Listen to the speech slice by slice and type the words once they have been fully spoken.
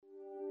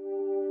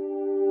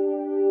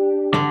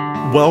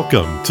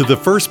Welcome to the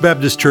First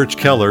Baptist Church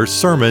Keller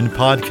Sermon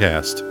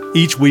Podcast.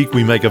 Each week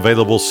we make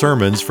available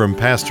sermons from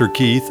Pastor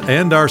Keith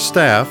and our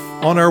staff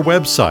on our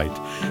website,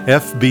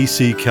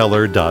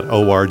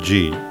 fbckeller.org.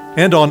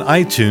 And on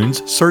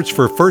iTunes, search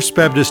for First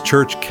Baptist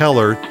Church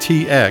Keller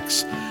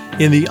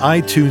TX in the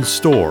iTunes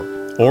Store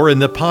or in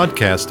the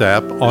podcast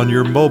app on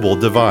your mobile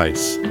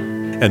device.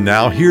 And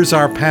now here's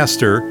our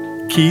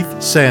pastor,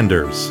 Keith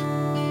Sanders.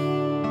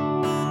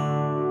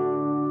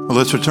 Well,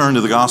 let's return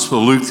to the Gospel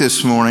of Luke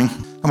this morning.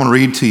 I'm going to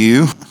read to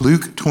you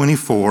Luke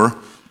 24,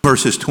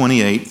 verses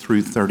 28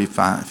 through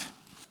 35.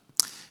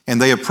 And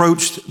they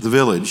approached the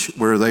village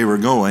where they were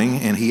going,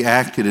 and he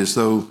acted as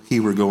though he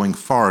were going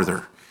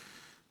farther.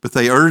 But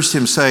they urged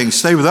him, saying,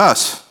 "Stay with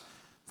us,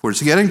 for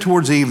it's getting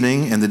towards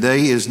evening, and the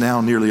day is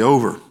now nearly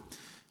over."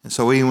 And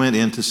so he went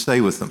in to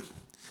stay with them.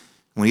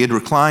 When he had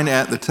reclined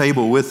at the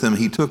table with them,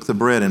 he took the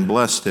bread and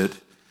blessed it,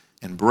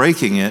 and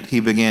breaking it, he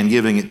began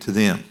giving it to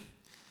them.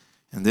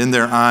 And then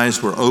their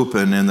eyes were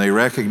open, and they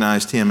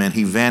recognized him, and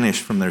he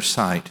vanished from their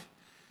sight.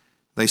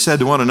 They said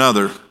to one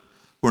another,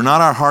 "Were not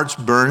our hearts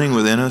burning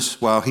within us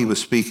while he was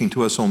speaking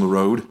to us on the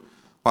road,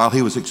 while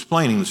he was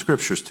explaining the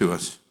scriptures to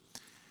us?"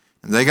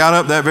 And they got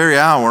up that very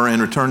hour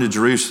and returned to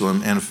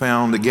Jerusalem, and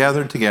found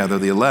gathered together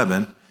the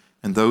 11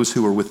 and those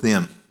who were with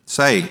them,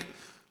 saying,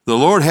 "The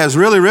Lord has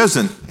really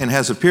risen and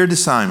has appeared to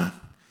Simon."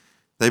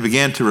 They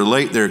began to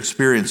relate their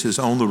experiences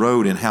on the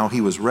road and how he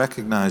was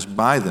recognized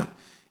by them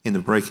in the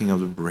breaking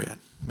of the bread.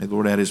 May the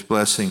Lord add his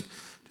blessing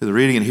to the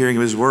reading and hearing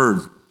of his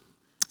word.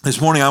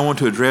 This morning I want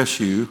to address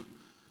you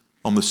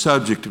on the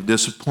subject of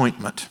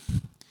disappointment.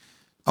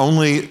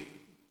 Only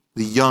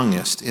the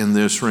youngest in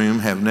this room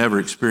have never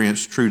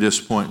experienced true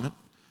disappointment.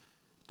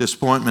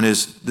 Disappointment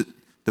is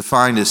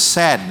defined as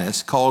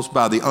sadness caused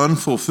by the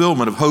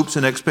unfulfillment of hopes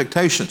and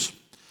expectations.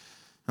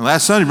 And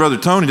last Sunday, Brother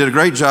Tony did a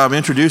great job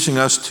introducing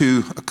us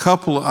to a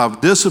couple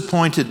of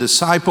disappointed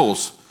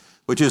disciples,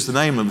 which is the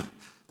name of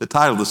the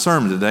title of the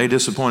sermon today,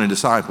 Disappointed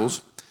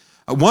Disciples.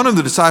 One of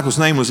the disciples'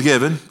 name was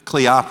given,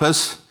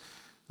 Cleopas.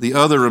 The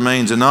other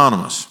remains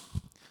anonymous.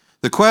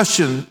 The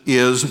question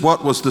is,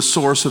 what was the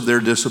source of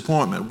their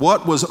disappointment?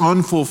 What was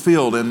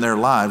unfulfilled in their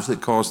lives that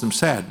caused them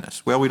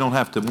sadness? Well, we don't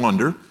have to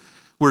wonder.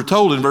 We're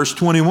told in verse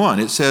 21,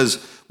 it says,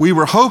 "We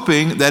were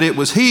hoping that it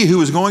was he who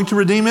was going to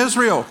redeem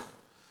Israel."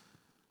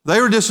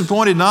 They were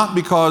disappointed not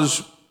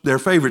because their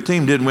favorite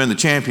team didn't win the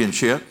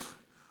championship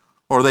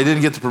or they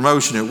didn't get the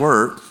promotion at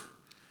work.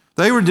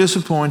 They were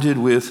disappointed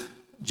with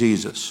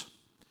Jesus.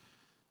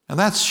 And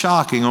that's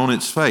shocking on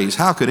its face.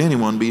 How could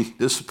anyone be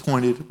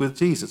disappointed with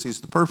Jesus? He's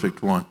the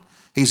perfect one.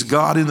 He's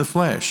God in the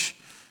flesh.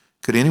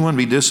 Could anyone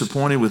be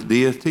disappointed with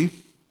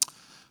deity?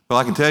 Well,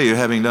 I can tell you,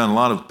 having done a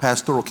lot of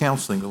pastoral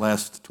counseling the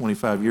last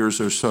 25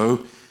 years or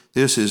so,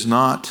 this is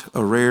not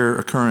a rare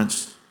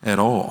occurrence at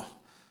all.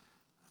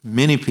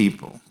 Many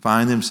people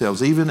find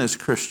themselves, even as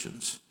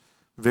Christians,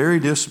 very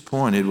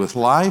disappointed with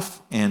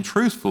life and,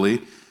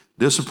 truthfully,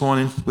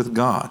 disappointed with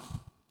God.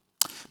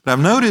 But I've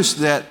noticed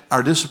that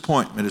our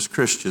disappointment as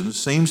Christians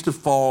seems to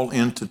fall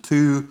into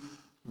two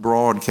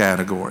broad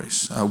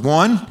categories.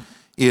 One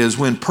is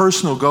when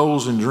personal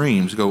goals and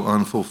dreams go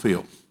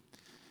unfulfilled.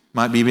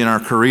 Might be in our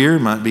career,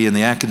 might be in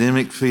the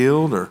academic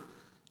field, or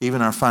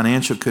even our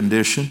financial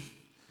condition.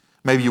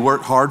 Maybe you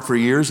worked hard for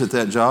years at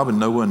that job and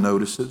no one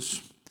notices.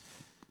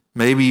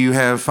 Maybe you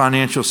have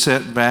financial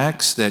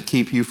setbacks that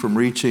keep you from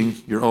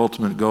reaching your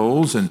ultimate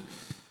goals, and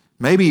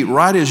maybe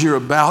right as you're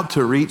about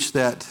to reach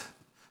that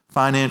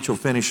financial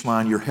finish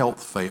line, your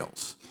health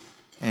fails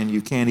and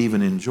you can't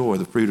even enjoy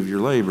the fruit of your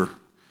labor.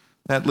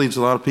 That leaves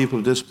a lot of people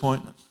to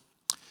disappointment.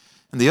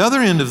 And the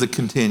other end of the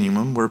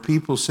continuum where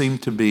people seem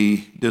to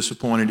be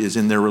disappointed is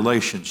in their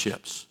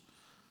relationships.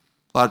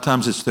 A lot of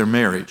times it's their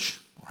marriage,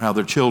 or how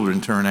their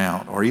children turn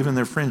out, or even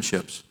their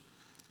friendships.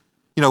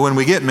 You know, when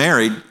we get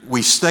married,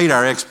 we state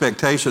our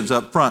expectations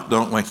up front,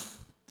 don't we?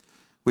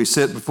 We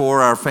sit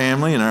before our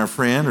family and our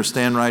friend, or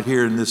stand right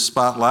here in this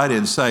spotlight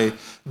and say,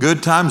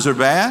 good times or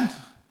bad,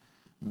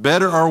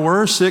 better or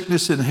worse,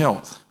 sickness and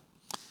health.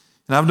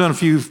 And I've done a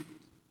few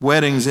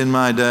weddings in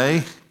my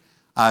day.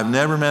 I've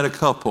never met a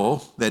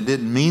couple that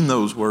didn't mean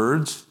those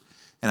words,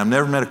 and I've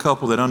never met a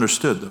couple that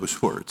understood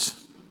those words.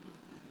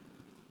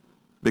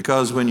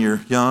 Because when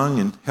you're young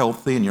and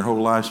healthy and your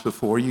whole life's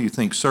before you, you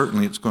think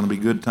certainly it's going to be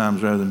good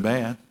times rather than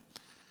bad.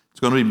 It's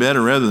going to be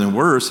better rather than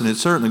worse, and it's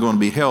certainly going to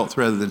be health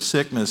rather than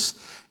sickness.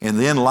 And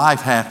then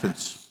life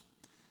happens,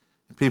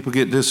 and people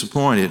get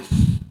disappointed.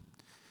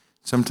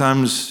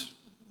 Sometimes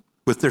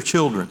with their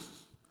children.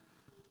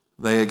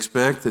 They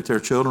expect that their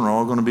children are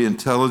all going to be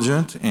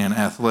intelligent and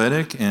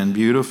athletic and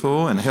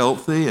beautiful and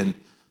healthy and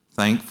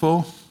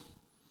thankful.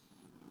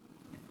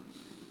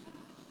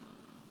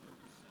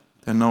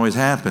 Doesn't always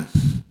happen.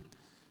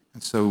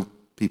 And so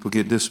people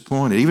get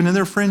disappointed, even in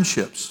their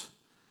friendships.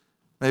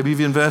 Maybe you've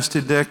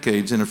invested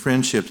decades in a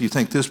friendship. You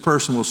think this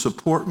person will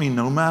support me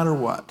no matter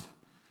what.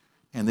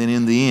 And then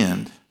in the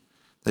end,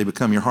 they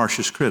become your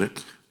harshest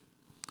critic.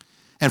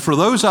 And for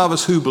those of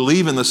us who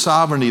believe in the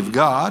sovereignty of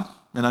God,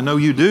 and I know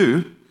you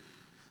do,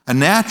 A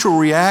natural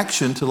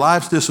reaction to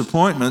life's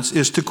disappointments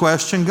is to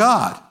question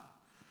God.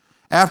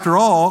 After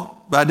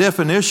all, by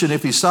definition,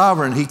 if he's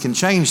sovereign, he can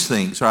change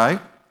things, right?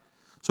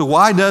 So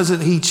why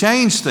doesn't he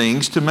change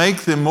things to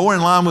make them more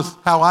in line with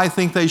how I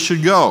think they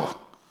should go?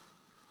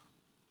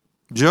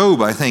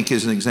 Job, I think,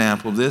 is an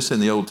example of this in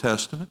the Old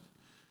Testament.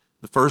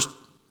 The first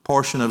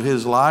portion of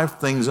his life,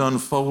 things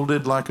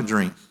unfolded like a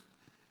dream.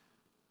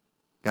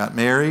 Got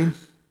married,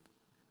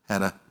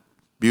 had a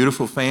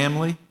beautiful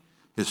family,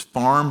 his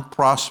farm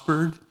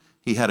prospered,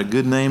 he had a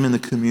good name in the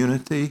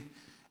community,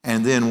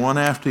 and then one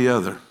after the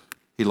other,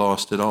 he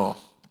lost it all.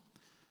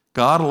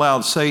 God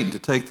allowed Satan to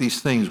take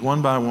these things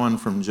one by one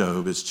from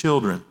Job, his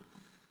children,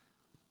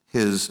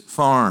 his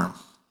farm,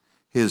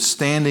 his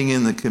standing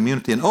in the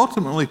community, and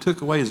ultimately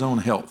took away his own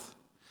health.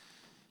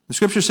 The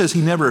scripture says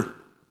he never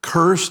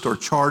cursed or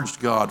charged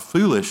God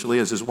foolishly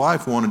as his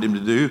wife wanted him to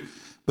do,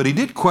 but he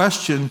did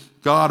question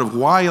God of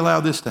why he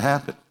allowed this to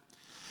happen.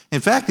 In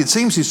fact, it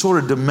seems he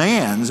sort of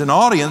demands an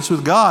audience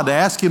with God to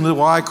ask him the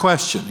why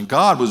question. And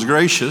God was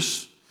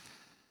gracious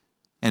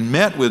and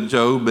met with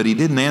Job, but he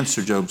didn't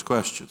answer Job's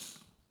question.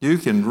 You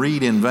can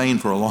read in vain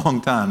for a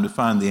long time to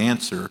find the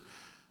answer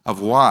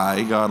of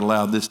why God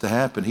allowed this to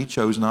happen. He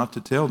chose not to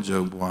tell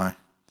Job why.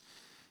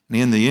 And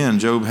in the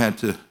end, Job had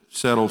to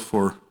settle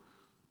for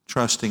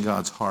trusting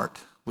God's heart,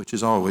 which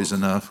is always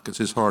enough because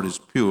his heart is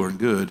pure and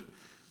good.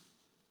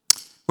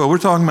 Well, we're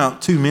talking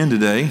about two men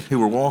today who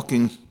were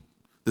walking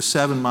the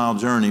 7-mile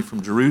journey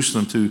from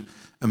Jerusalem to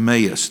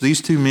Emmaus.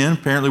 These two men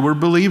apparently were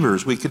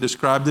believers. We could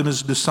describe them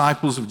as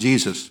disciples of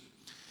Jesus.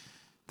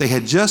 They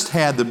had just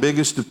had the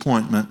biggest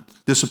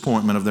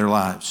disappointment of their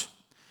lives.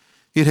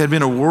 It had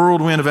been a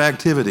whirlwind of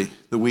activity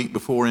the week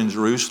before in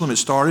Jerusalem. It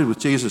started with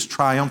Jesus'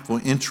 triumphal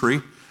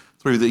entry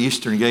through the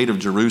eastern gate of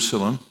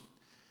Jerusalem.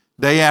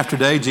 Day after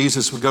day,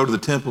 Jesus would go to the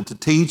temple to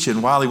teach,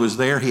 and while he was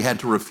there, he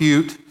had to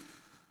refute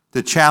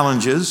the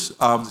challenges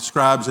of the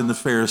scribes and the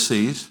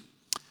Pharisees.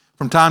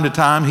 From time to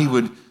time, he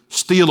would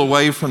steal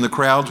away from the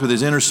crowds with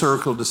his inner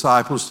circle of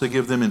disciples to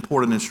give them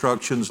important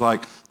instructions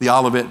like the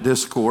Olivet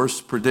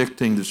Discourse,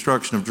 predicting the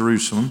destruction of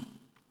Jerusalem.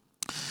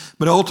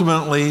 But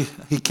ultimately,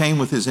 he came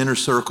with his inner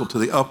circle to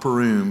the upper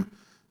room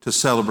to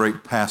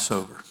celebrate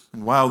Passover.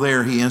 And while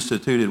there, he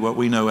instituted what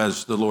we know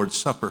as the Lord's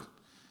Supper.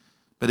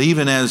 But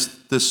even as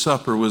this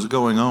supper was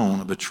going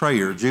on, a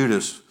betrayer,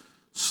 Judas,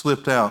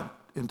 slipped out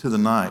into the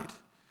night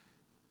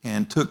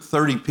and took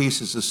 30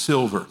 pieces of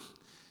silver.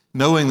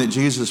 Knowing that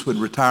Jesus would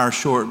retire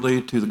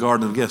shortly to the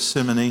Garden of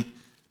Gethsemane,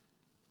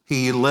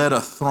 he led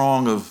a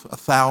throng of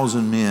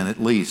 1,000 men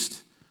at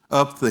least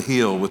up the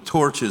hill with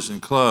torches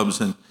and clubs.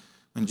 And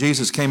when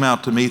Jesus came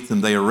out to meet them,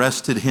 they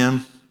arrested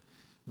him,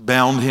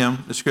 bound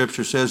him, the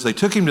scripture says. They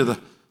took him to the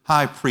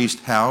high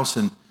priest's house,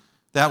 and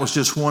that was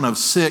just one of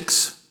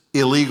 6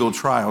 illegal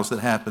trials that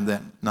happened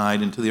that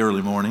night into the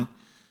early morning.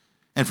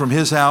 And from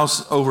his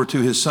house over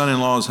to his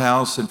son-in-law's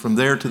house, and from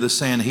there to the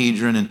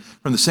Sanhedrin, and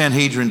from the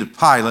Sanhedrin to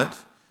Pilate,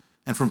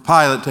 and from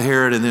Pilate to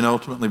Herod, and then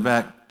ultimately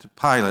back to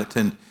Pilate.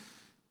 And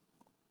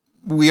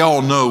we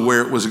all know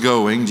where it was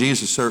going,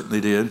 Jesus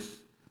certainly did,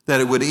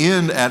 that it would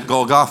end at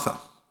Golgotha,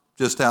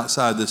 just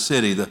outside the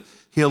city, the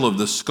hill of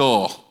the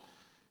skull,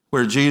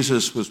 where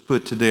Jesus was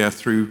put to death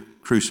through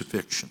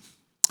crucifixion.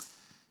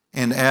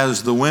 And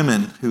as the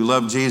women who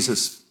loved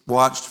Jesus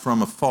watched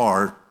from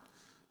afar,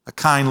 a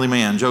kindly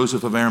man,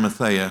 Joseph of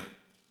Arimathea,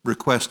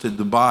 requested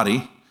the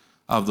body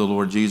of the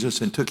Lord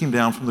Jesus and took him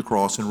down from the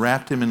cross and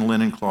wrapped him in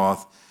linen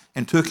cloth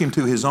and took him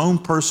to his own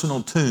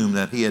personal tomb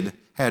that he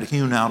had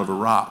hewn out of a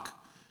rock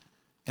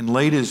and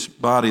laid his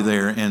body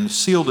there and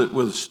sealed it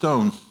with a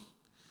stone.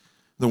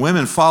 The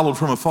women followed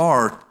from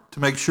afar to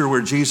make sure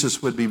where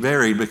Jesus would be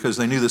buried because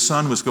they knew the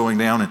sun was going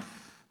down and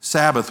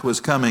Sabbath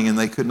was coming and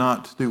they could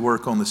not do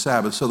work on the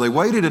Sabbath. So they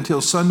waited until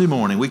Sunday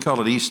morning. We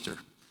call it Easter.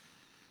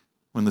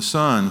 When the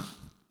sun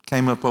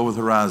came up over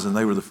the horizon,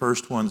 they were the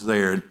first ones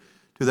there. And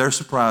to their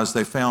surprise,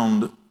 they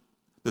found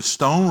the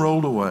stone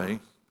rolled away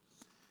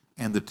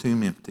and the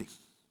tomb empty.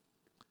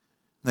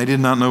 They did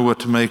not know what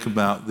to make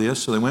about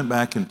this, so they went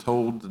back and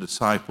told the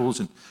disciples,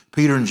 and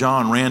Peter and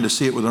John ran to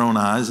see it with their own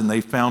eyes, and they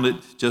found it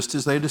just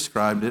as they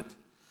described it,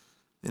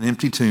 an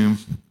empty tomb.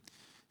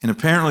 And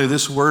apparently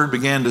this word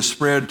began to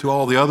spread to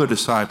all the other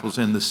disciples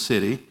in the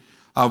city,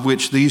 of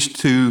which these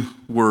two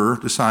were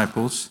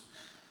disciples.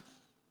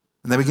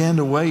 And they began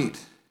to wait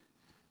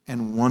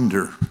and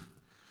wonder.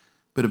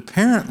 But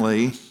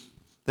apparently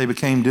they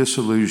became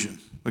disillusioned.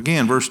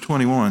 Again, verse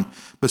 21,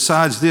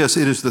 besides this,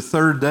 it is the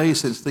 3rd day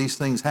since these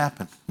things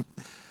happened.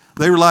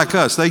 They were like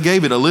us. They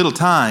gave it a little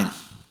time,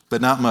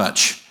 but not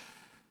much.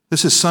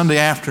 This is Sunday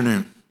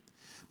afternoon.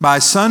 By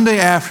Sunday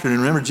afternoon,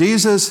 remember,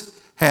 Jesus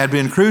had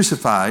been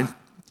crucified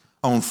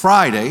on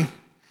Friday,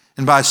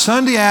 and by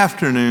Sunday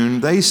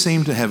afternoon, they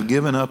seemed to have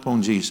given up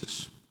on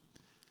Jesus.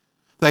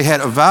 They had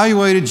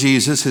evaluated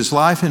Jesus, his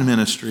life and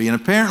ministry, and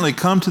apparently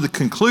come to the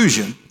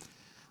conclusion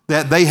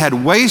that they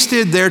had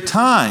wasted their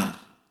time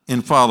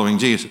in following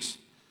Jesus.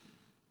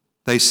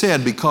 They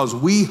said, because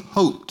we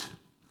hoped,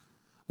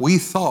 we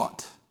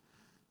thought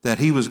that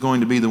he was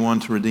going to be the one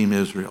to redeem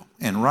Israel.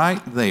 And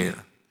right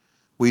there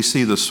we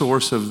see the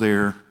source of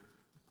their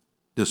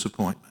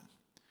disappointment.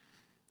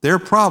 Their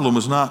problem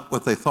was not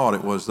what they thought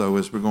it was, though,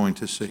 as we're going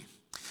to see.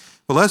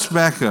 Well, let's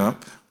back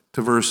up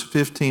to verse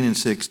 15 and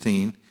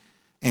 16,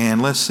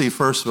 and let's see,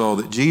 first of all,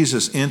 that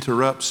Jesus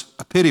interrupts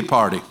a pity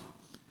party.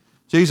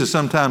 Jesus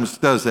sometimes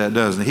does that,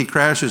 doesn't he? He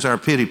crashes our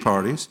pity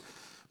parties.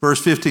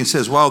 Verse 15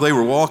 says, while they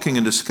were talking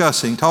and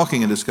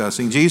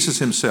discussing, Jesus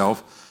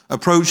himself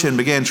approached and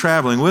began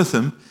traveling with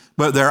them,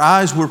 but their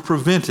eyes were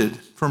prevented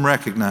from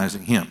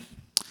recognizing him.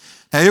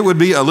 Now, it would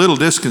be a little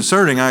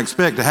disconcerting, I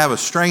expect, to have a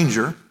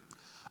stranger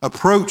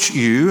approach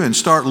you and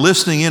start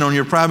listening in on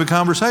your private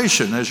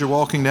conversation as you're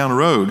walking down the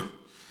road.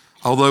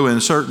 Although in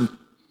certain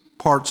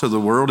parts of the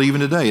world, even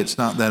today, it's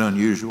not that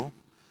unusual.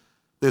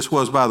 This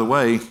was, by the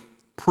way,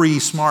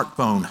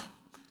 pre-smartphone,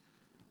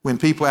 when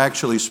people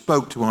actually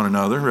spoke to one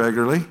another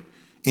regularly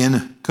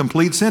in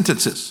complete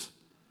sentences.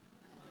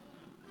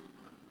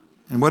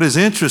 And what is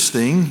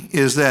interesting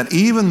is that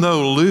even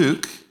though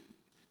Luke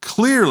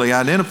clearly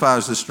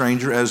identifies the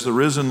stranger as the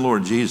risen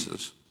Lord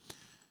Jesus,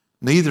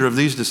 neither of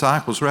these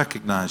disciples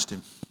recognized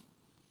him.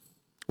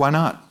 Why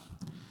not?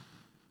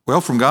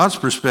 Well, from God's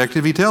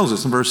perspective, he tells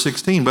us in verse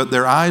 16, but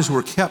their eyes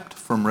were kept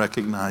from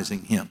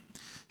recognizing him.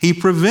 He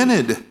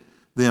prevented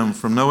them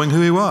from knowing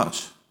who he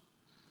was.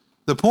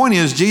 The point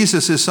is,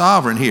 Jesus is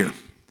sovereign here.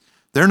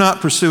 They're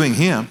not pursuing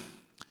him.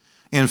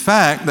 In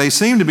fact, they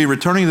seem to be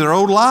returning to their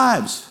old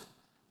lives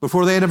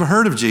before they had ever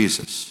heard of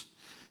Jesus.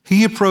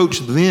 He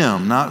approached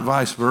them, not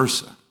vice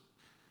versa.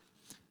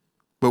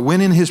 But when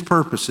in his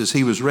purposes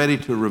he was ready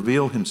to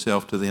reveal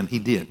himself to them, he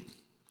did.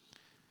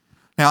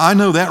 Now, I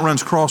know that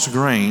runs cross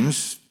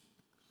grains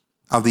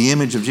of the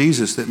image of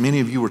Jesus that many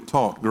of you were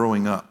taught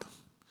growing up.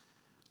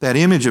 That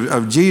image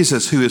of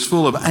Jesus who is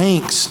full of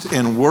angst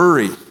and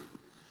worry,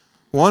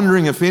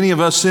 wondering if any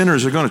of us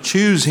sinners are going to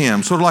choose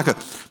him, sort of like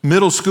a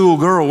middle school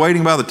girl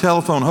waiting by the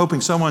telephone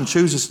hoping someone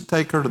chooses to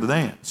take her to the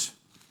dance.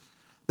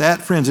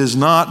 That, friends, is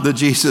not the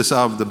Jesus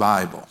of the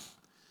Bible.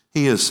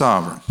 He is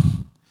sovereign.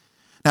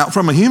 Now,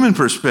 from a human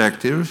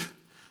perspective,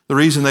 the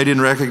reason they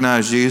didn't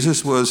recognize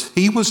Jesus was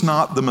he was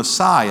not the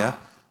Messiah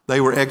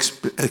they were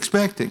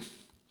expecting.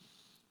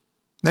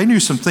 They knew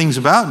some things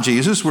about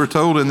Jesus, we're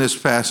told in this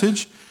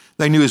passage.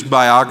 They knew his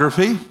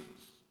biography.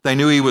 They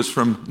knew he was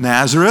from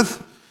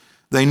Nazareth.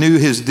 They knew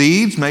his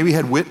deeds, maybe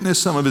had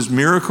witnessed some of his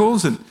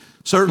miracles, and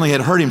certainly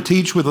had heard him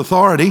teach with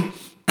authority.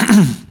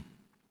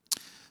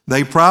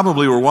 They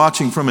probably were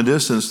watching from a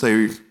distance.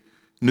 They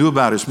knew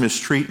about his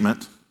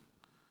mistreatment,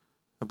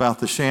 about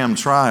the sham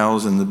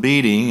trials and the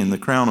beating and the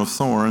crown of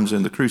thorns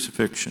and the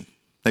crucifixion.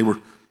 They were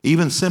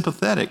even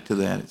sympathetic to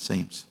that, it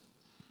seems.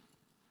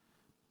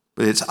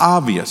 But it's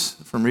obvious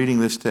from reading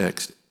this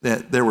text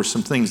that there were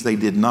some things they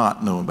did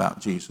not know about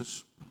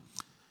Jesus.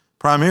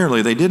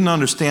 Primarily, they didn't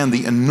understand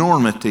the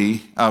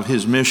enormity of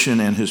his mission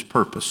and his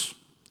purpose.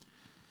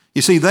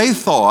 You see, they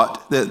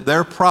thought that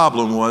their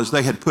problem was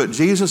they had put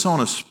Jesus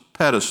on a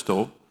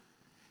pedestal,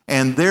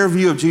 and their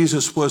view of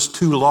Jesus was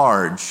too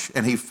large,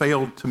 and he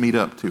failed to meet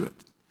up to it.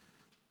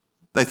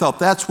 They thought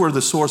that's where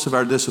the source of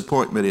our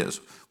disappointment is.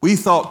 We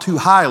thought too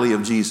highly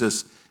of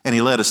Jesus, and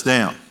he let us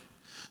down.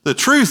 The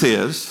truth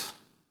is,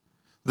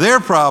 their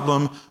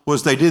problem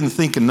was they didn't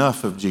think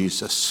enough of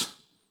Jesus,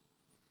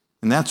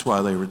 and that's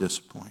why they were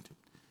disappointed.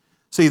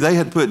 See, they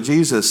had put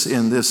Jesus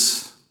in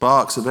this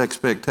box of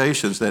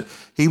expectations that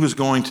he was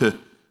going to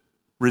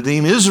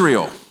redeem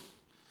Israel.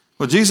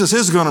 Well, Jesus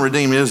is going to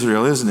redeem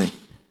Israel, isn't he?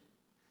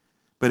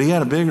 But he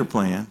had a bigger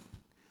plan,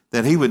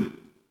 that he would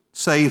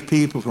save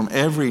people from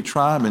every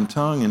tribe and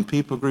tongue and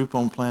people group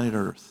on planet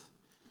Earth.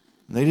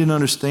 And they didn't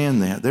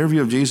understand that. Their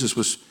view of Jesus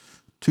was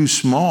too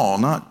small,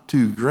 not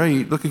too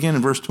great. Look again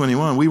in verse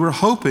 21. We were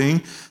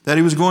hoping that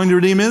he was going to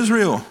redeem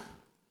Israel.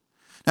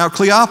 Now,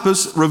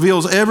 Cleopas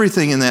reveals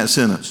everything in that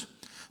sentence.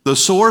 The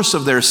source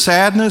of their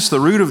sadness, the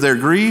root of their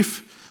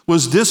grief,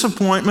 was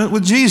disappointment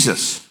with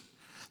Jesus.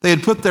 They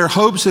had put their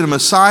hopes in a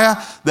Messiah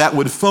that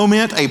would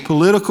foment a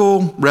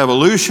political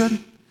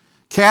revolution,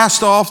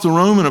 cast off the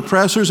Roman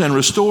oppressors, and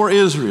restore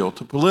Israel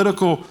to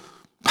political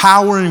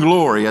power and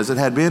glory as it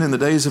had been in the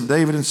days of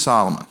David and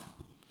Solomon.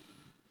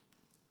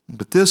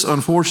 But this,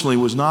 unfortunately,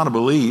 was not a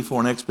belief or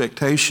an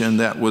expectation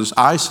that was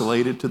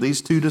isolated to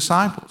these two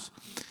disciples.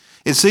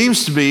 It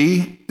seems to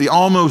be the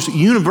almost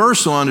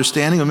universal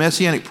understanding of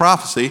messianic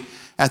prophecy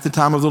at the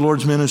time of the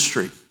Lord's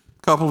ministry.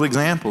 A couple of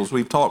examples.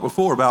 We've talked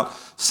before about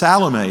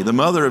Salome, the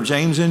mother of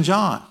James and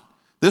John.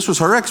 This was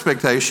her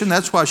expectation.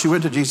 That's why she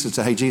went to Jesus and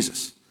said, hey,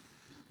 Jesus,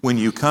 when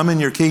you come in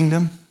your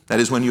kingdom, that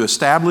is when you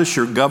establish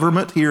your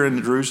government here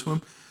in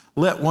Jerusalem,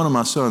 let one of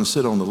my sons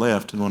sit on the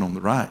left and one on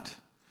the right.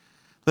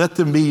 Let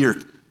them be your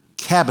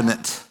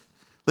cabinet.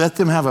 Let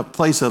them have a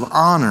place of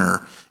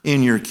honor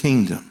in your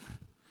kingdom.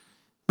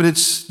 But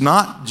it's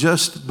not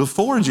just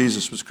before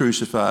Jesus was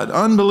crucified.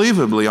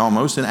 Unbelievably,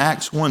 almost, in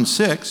Acts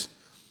 1:6,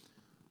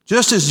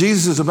 just as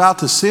Jesus is about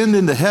to ascend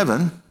into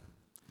heaven,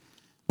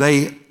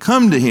 they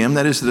come to him,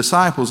 that is the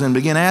disciples, and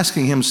begin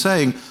asking him,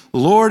 saying,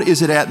 Lord,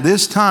 is it at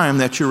this time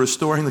that you're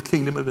restoring the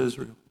kingdom of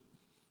Israel?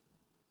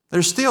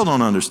 They still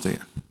don't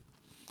understand.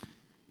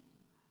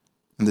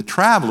 And the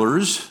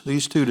travelers,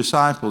 these two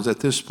disciples,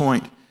 at this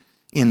point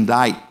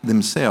indict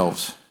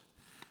themselves.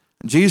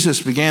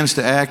 Jesus begins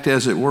to act,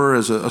 as it were,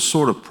 as a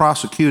sort of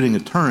prosecuting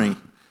attorney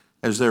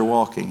as they're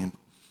walking. And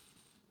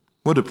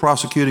what do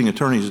prosecuting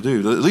attorneys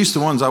do? At least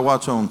the ones I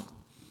watch on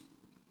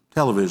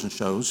television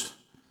shows.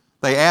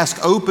 They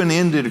ask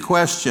open-ended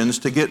questions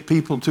to get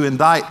people to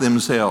indict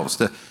themselves,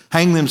 to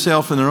hang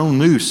themselves in their own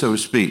noose, so to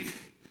speak.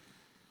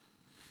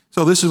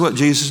 So this is what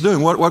Jesus is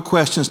doing. What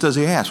questions does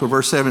he ask? Well,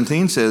 verse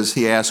 17 says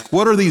he asks,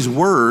 what are these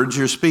words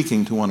you're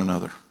speaking to one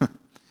another?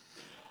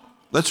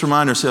 Let's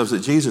remind ourselves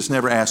that Jesus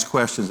never asked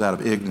questions out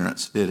of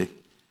ignorance, did he?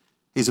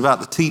 He's about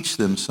to teach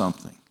them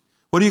something.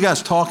 What are you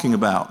guys talking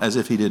about? As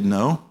if he didn't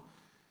know.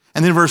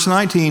 And then verse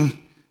 19,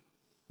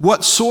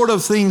 what sort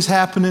of things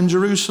happen in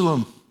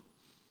Jerusalem?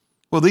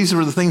 Well, these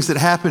are the things that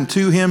happened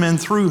to him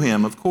and through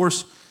him. Of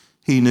course,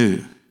 he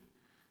knew.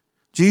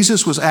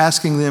 Jesus was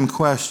asking them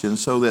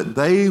questions so that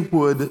they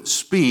would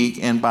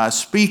speak, and by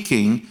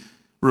speaking,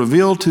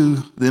 reveal to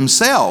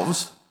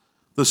themselves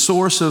the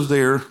source of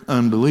their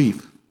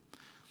unbelief.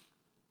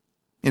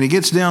 And he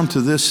gets down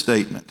to this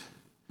statement.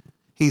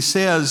 He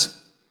says,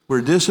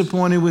 we're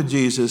disappointed with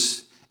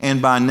Jesus, and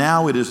by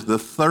now it is the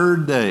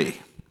third day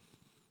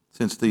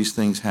since these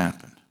things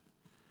happened.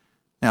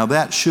 Now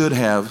that should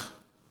have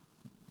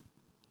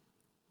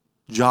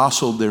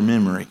jostled their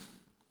memory.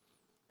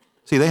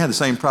 See, they had the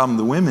same problem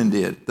the women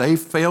did. They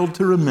failed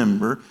to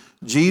remember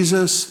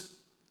Jesus'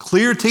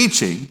 clear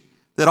teaching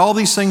that all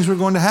these things were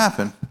going to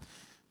happen.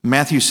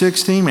 Matthew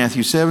 16,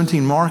 Matthew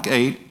 17, Mark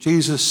 8,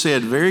 Jesus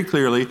said very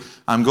clearly,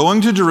 I'm going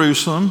to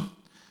Jerusalem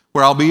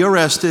where I'll be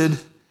arrested,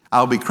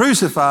 I'll be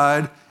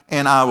crucified,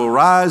 and I will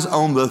rise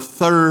on the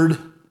third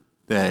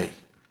day.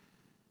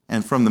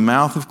 And from the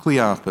mouth of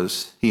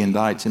Cleopas, he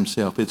indicts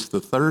himself. It's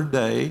the third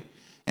day,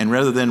 and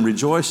rather than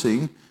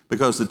rejoicing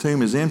because the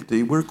tomb is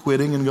empty, we're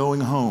quitting and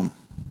going home.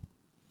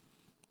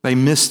 They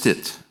missed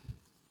it.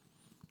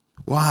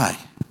 Why?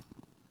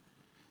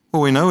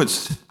 Well, we know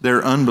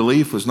their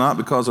unbelief was not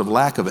because of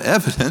lack of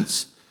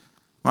evidence.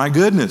 My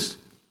goodness.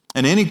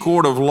 In any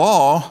court of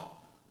law,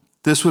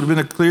 this would have been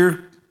a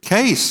clear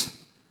case.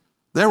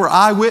 There were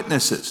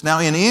eyewitnesses. Now,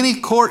 in any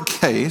court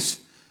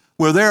case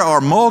where there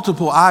are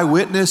multiple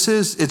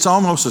eyewitnesses, it's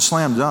almost a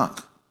slam dunk.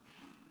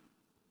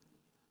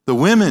 The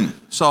women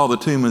saw the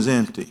tomb was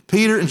empty.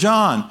 Peter and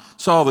John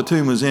saw the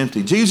tomb was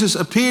empty. Jesus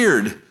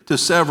appeared to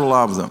several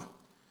of them.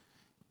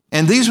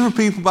 And these were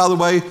people, by the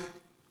way,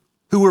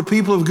 who were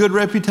people of good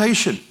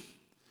reputation.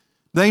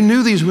 They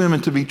knew these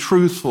women to be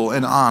truthful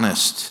and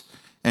honest,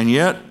 and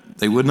yet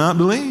they would not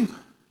believe.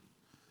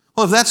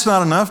 Well, if that's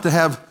not enough to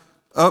have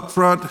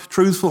upfront,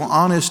 truthful,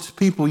 honest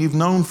people you've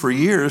known for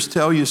years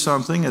tell you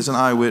something as an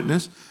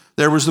eyewitness,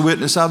 there was the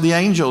witness of the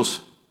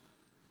angels.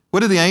 What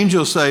did the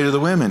angels say to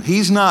the women?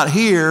 He's not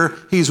here,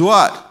 he's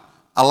what?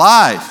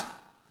 Alive.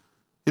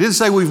 He didn't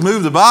say we've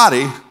moved the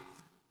body.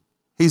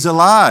 He's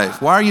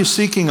alive. Why are you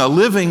seeking a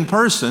living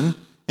person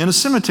in a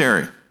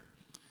cemetery?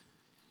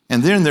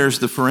 And then there's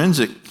the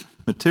forensic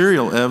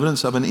material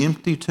evidence of an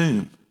empty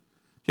tomb. Do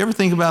you ever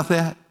think about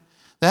that?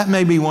 That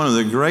may be one of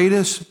the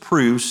greatest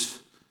proofs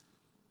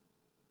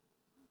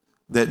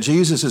that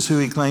Jesus is who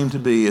he claimed to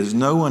be, is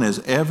no one has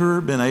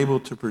ever been able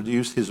to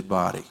produce his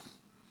body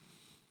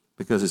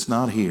because it's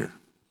not here.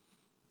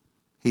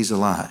 He's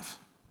alive.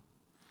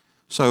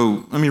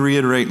 So let me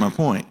reiterate my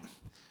point.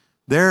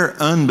 Their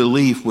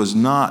unbelief was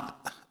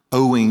not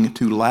owing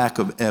to lack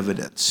of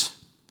evidence.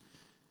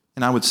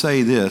 And I would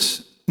say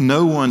this,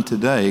 no one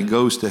today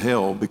goes to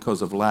hell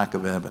because of lack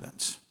of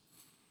evidence.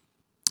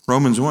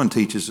 Romans 1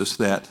 teaches us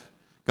that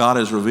God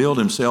has revealed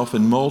himself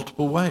in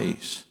multiple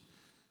ways.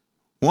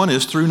 One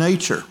is through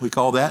nature. We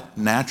call that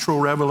natural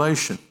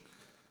revelation.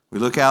 We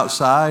look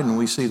outside and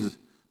we see the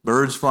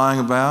birds flying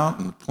about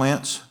and the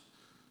plants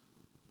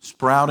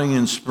sprouting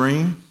in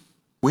spring.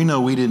 We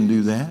know we didn't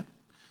do that.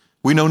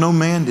 We know no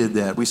man did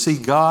that. We see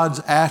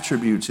God's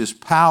attributes. His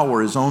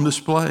power is on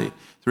display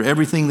through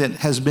everything that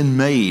has been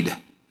made.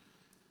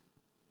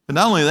 But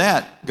not only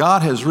that,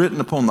 God has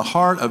written upon the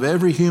heart of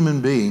every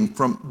human being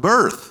from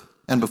birth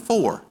and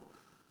before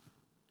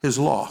his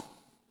law.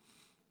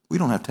 We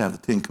don't have to have the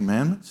Ten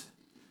Commandments.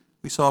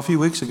 We saw a few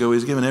weeks ago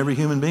he's given every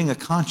human being a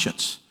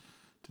conscience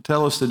to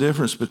tell us the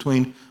difference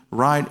between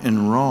right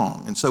and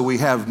wrong. And so we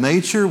have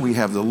nature, we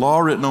have the law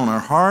written on our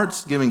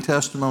hearts, giving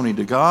testimony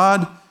to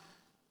God.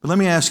 But let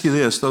me ask you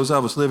this, those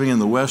of us living in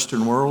the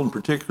Western world, and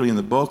particularly in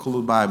the bulk of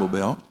the Bible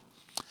Belt,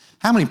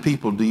 how many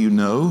people do you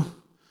know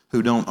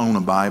who don't own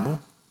a Bible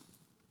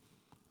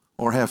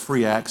or have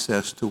free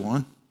access to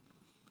one?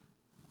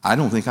 I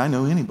don't think I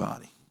know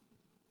anybody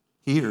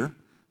here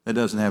that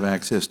doesn't have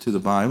access to the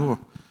Bible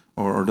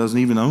or doesn't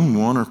even own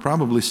one, or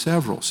probably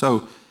several.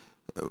 So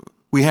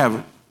we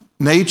have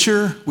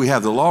nature, we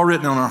have the law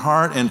written on our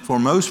heart, and for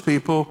most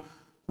people,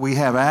 we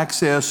have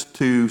access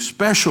to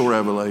special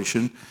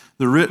revelation,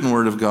 the written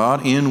word of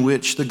God, in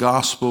which the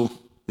gospel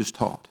is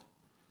taught.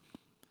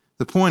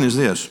 The point is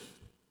this: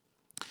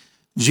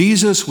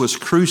 Jesus was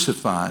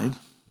crucified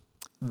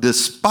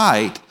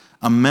despite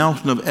a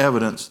mountain of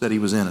evidence that he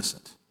was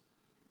innocent.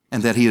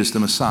 and that he is the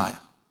Messiah.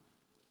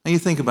 Now you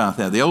think about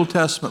that. The Old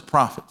Testament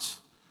prophets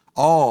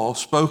all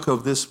spoke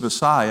of this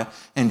Messiah,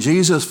 and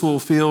Jesus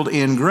fulfilled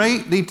in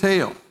great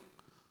detail,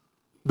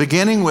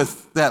 beginning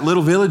with that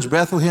little village,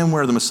 Bethlehem,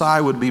 where the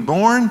Messiah would be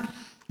born,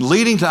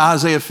 leading to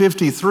Isaiah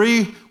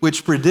 53,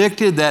 which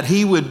predicted that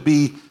he would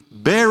be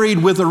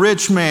buried with a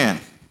rich man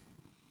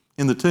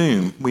in the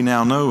tomb we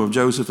now know of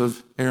Joseph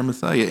of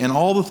Arimathea, and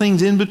all the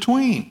things in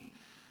between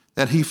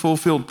that he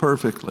fulfilled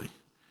perfectly.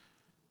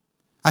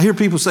 I hear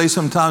people say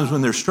sometimes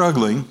when they're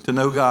struggling to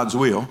know God's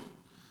will,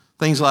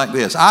 things like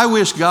this: I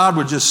wish God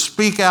would just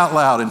speak out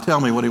loud and tell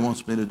me what he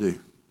wants me to do.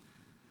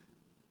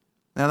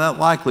 Now that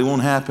likely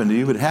won't happen to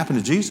you, but it happened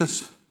to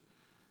Jesus.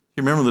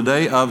 You remember the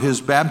day of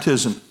his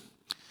baptism.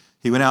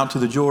 He went out to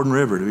the Jordan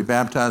River to be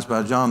baptized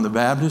by John the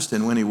Baptist,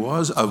 and when he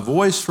was, a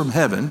voice from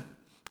heaven,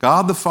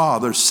 God the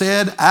Father,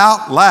 said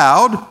out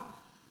loud,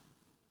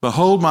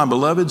 "Behold my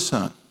beloved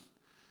Son,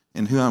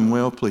 in whom I'm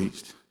well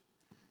pleased."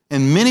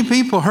 And many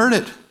people heard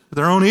it with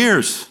their own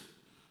ears.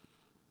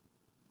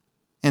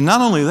 And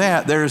not only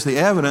that, there's the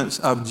evidence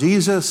of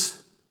Jesus'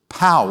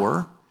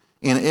 power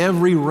in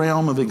every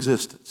realm of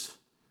existence.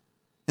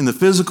 In the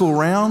physical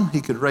realm,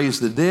 he could raise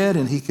the dead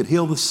and he could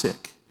heal the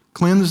sick,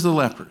 cleanse the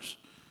lepers,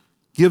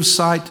 give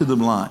sight to the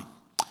blind.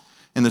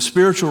 In the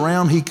spiritual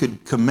realm, he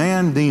could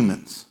command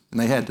demons, and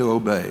they had to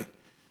obey.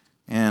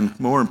 And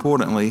more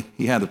importantly,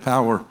 he had the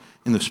power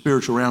in the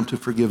spiritual realm to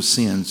forgive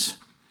sins.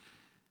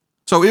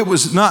 So it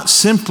was not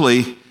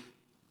simply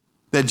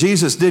that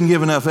Jesus didn't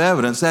give enough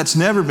evidence. That's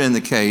never been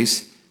the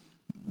case.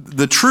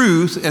 The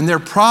truth and their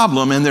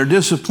problem and their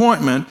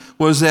disappointment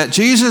was that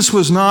Jesus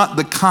was not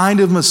the kind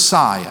of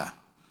Messiah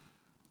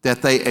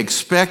that they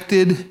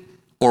expected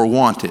or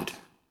wanted.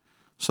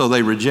 So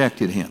they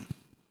rejected him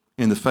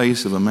in the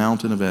face of a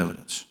mountain of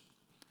evidence.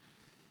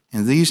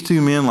 And these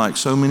two men, like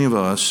so many of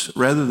us,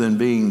 rather than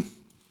being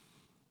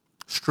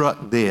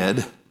struck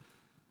dead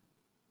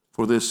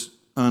for this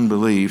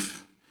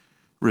unbelief,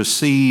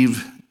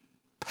 receive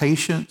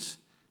patience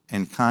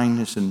and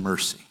kindness and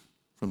mercy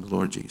from the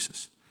Lord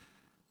Jesus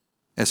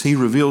as he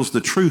reveals the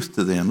truth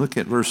to them. Look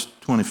at verse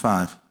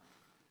 25.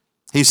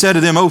 He said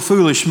to them, "O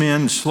foolish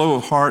men, slow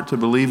of heart to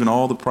believe in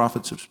all the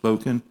prophets have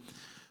spoken.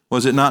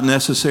 Was it not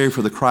necessary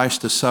for the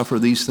Christ to suffer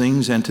these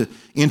things and to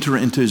enter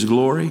into his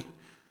glory?"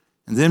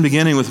 And then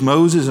beginning with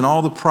Moses and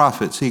all the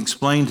prophets, he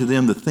explained to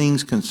them the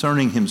things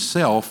concerning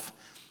himself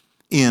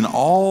in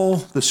all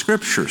the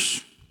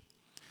scriptures.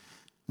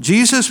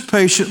 Jesus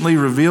patiently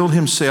revealed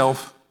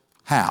himself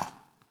how?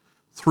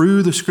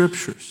 Through the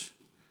scriptures.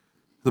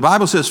 The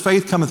Bible says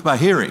faith cometh by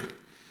hearing,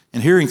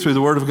 and hearing through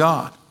the word of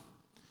God.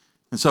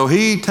 And so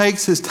he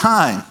takes his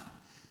time,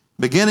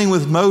 beginning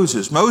with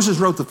Moses. Moses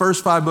wrote the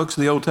first 5 books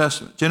of the Old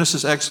Testament: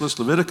 Genesis, Exodus,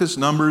 Leviticus,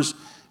 Numbers,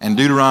 and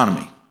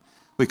Deuteronomy.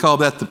 We call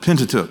that the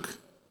Pentateuch.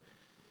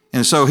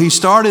 And so he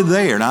started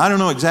there. Now, I don't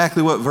know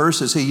exactly what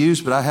verses he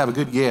used, but I have a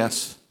good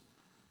guess.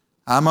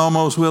 I'm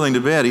almost willing to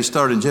bet he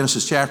started in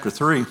Genesis chapter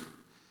 3,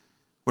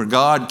 where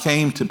God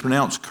came to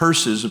pronounce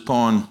curses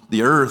upon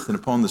the earth and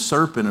upon the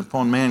serpent and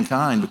upon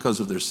mankind because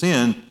of their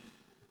sin.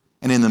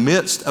 And in the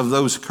midst of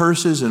those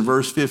curses, in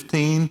verse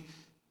 15,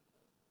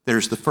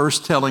 there's the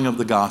first telling of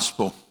the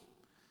gospel.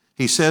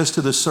 He says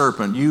to the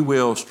serpent, "You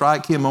will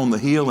strike him on the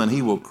heel and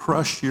he will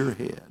crush your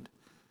head."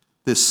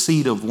 This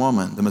seed of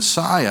woman, the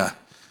Messiah,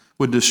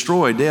 would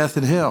destroy death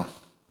and hell.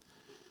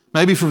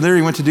 Maybe from there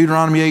he went to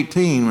Deuteronomy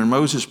 18, where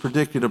Moses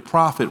predicted a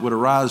prophet would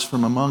arise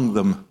from among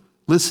them.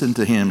 "Listen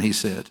to him," he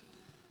said.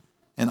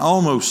 And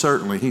almost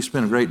certainly he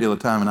spent a great deal of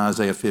time in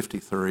Isaiah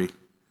 53.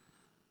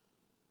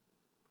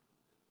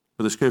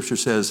 Where the scripture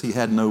says he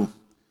had no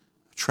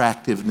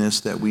attractiveness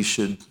that we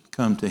should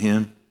come to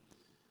him,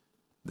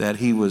 that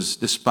he was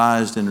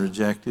despised and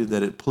rejected,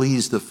 that it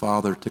pleased the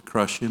Father to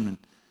crush him, and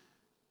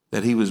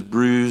that he was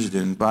bruised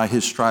and by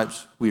his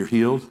stripes we are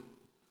healed,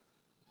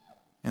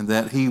 and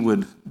that he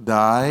would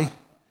die,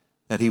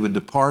 that he would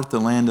depart the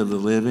land of the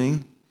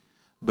living,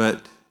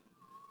 but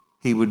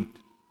he would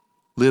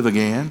live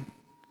again,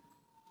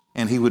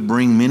 and he would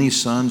bring many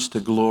sons to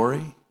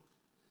glory.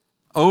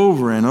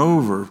 Over and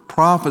over,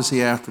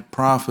 prophecy after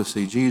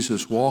prophecy,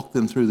 Jesus walked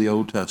them through the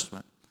Old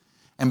Testament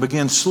and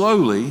began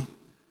slowly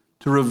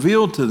to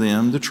reveal to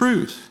them the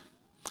truth.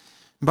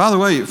 And by the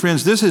way,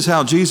 friends, this is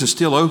how Jesus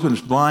still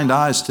opens blind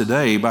eyes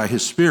today by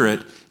his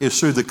Spirit, is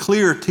through the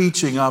clear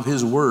teaching of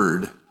his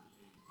word.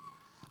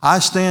 I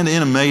stand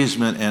in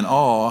amazement and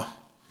awe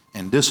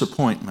and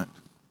disappointment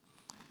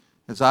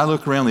as I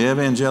look around the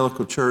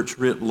evangelical church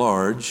writ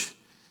large,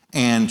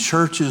 and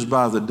churches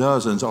by the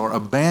dozens are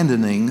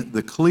abandoning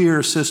the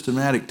clear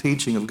systematic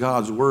teaching of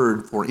God's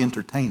word for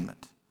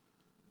entertainment.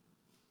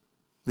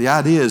 The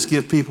idea is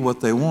give people what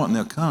they want and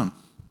they'll come.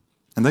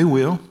 And they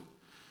will.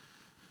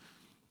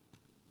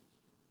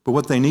 But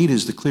what they need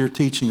is the clear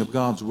teaching of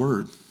God's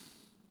word.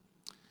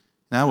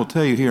 And I will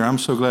tell you here, I'm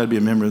so glad to be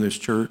a member of this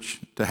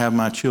church, to have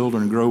my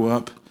children grow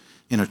up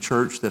in a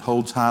church that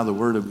holds high the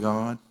word of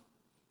God,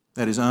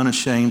 that is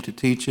unashamed to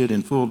teach it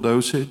in full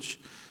dosage.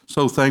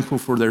 So thankful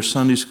for their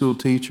Sunday school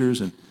teachers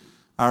and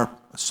our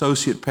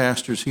associate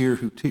pastors here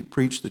who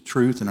preach the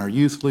truth and our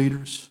youth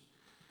leaders.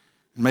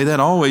 And may that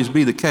always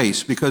be the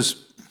case,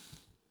 because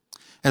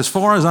as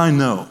far as I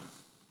know,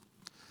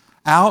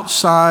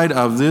 outside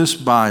of this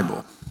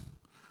Bible,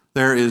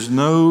 there is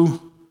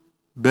no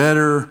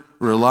better,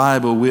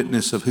 reliable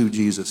witness of who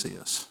Jesus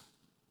is.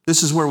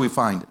 This is where we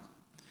find it.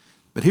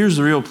 But here's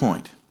the real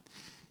point.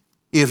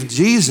 If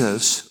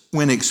Jesus,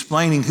 when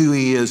explaining who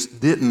he is,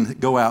 didn't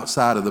go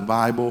outside of the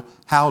Bible,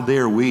 how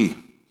dare we?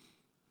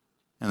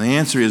 And the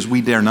answer is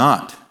we dare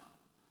not.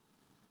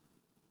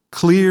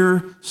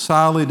 Clear,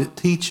 solid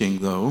teaching,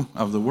 though,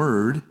 of the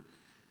Word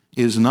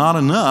is not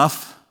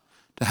enough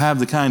to have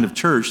the kind of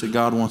church that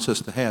God wants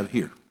us to have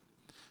here.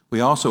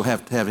 We also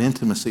have to have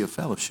intimacy of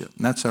fellowship.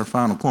 And that's our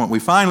final point. We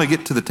finally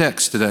get to the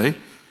text today,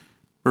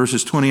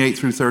 verses 28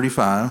 through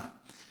 35.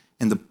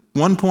 And the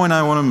one point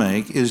I want to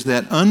make is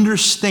that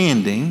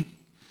understanding,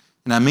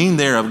 and I mean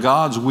there of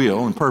God's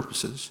will and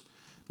purposes,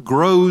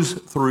 grows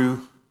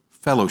through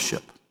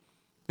fellowship.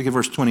 Look at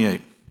verse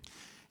 28.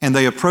 And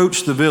they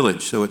approached the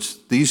village. So it's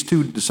these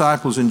two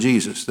disciples and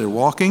Jesus. They're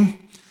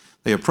walking.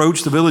 They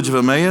approached the village of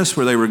Emmaus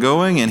where they were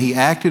going, and he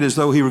acted as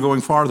though he were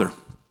going farther.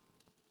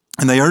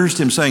 And they urged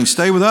him, saying,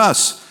 "Stay with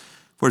us,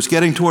 for it's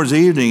getting towards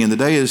evening, and the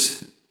day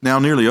is now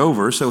nearly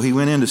over." So he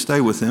went in to stay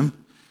with them.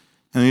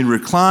 And he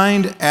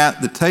reclined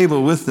at the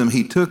table with them.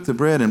 He took the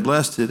bread and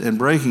blessed it, and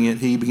breaking it,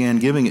 he began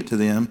giving it to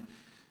them.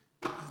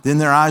 Then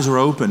their eyes were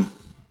open,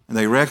 and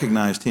they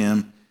recognized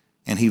him,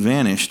 and he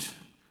vanished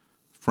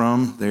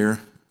from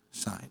their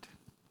sight.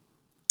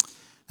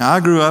 Now, I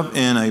grew up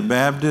in a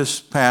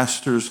Baptist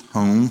pastor's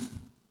home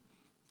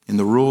in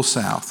the rural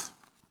South.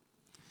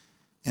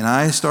 And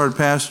I started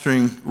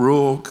pastoring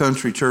rural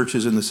country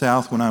churches in the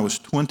South when I was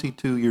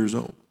 22 years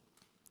old.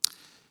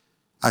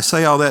 I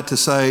say all that to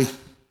say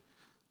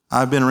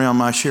I've been around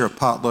my share of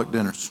potluck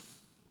dinners.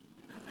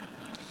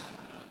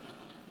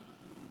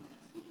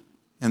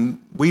 And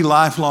we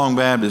lifelong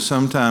Baptists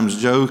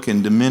sometimes joke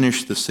and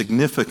diminish the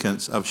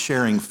significance of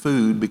sharing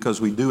food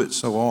because we do it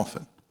so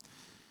often.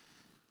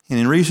 And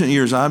in recent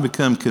years, I've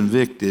become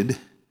convicted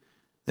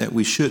that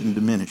we shouldn't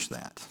diminish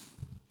that.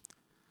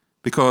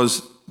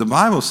 Because the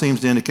Bible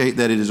seems to indicate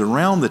that it is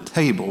around the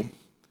table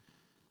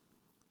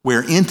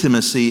where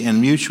intimacy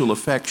and mutual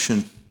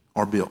affection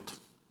are built.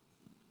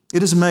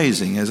 It is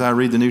amazing as I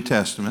read the New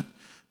Testament,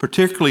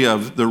 particularly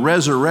of the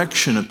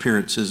resurrection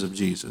appearances of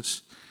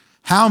Jesus,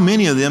 how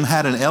many of them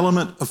had an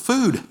element of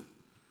food.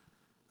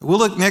 We'll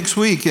look next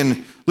week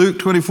in Luke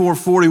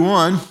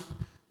 24:41.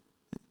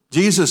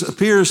 Jesus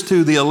appears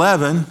to the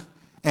 11,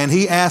 and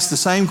he asks the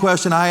same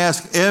question I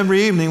ask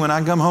every evening when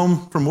I come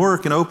home from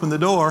work and open the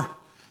door.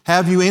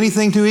 Have you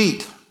anything to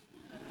eat?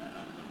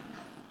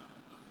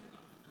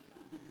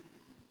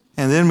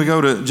 And then we go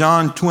to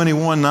John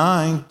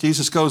 21:9.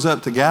 Jesus goes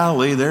up to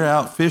Galilee. They're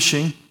out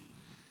fishing.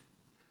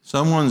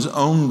 Someone's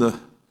on the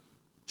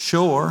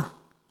shore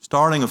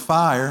starting a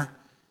fire,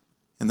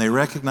 and they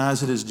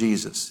recognize it as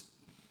Jesus.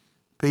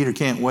 Peter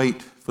can't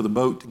wait for the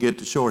boat to get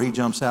to shore. He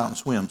jumps out and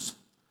swims.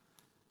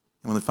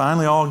 And when they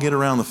finally all get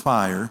around the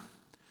fire,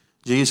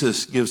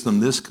 Jesus gives them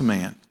this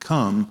command: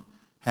 come,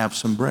 have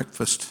some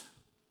breakfast.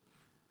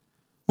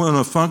 One of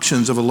the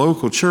functions of a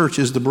local church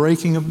is the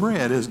breaking of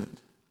bread, isn't it?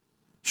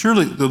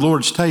 Surely the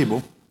Lord's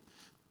table.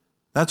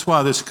 That's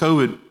why this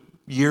COVID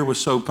year was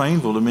so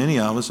painful to many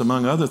of us.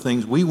 Among other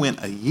things, we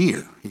went a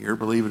year here,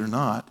 believe it or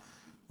not,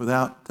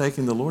 without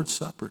taking the Lord's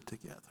Supper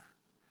together.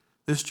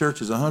 This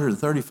church is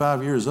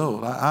 135 years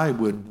old. I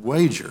would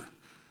wager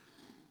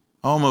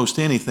almost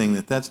anything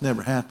that that's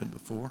never happened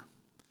before.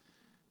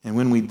 And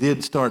when we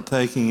did start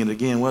taking it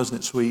again,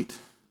 wasn't it sweet?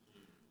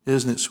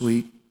 Isn't it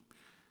sweet?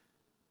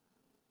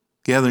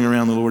 Gathering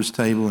around the Lord's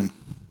table and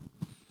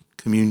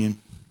communion.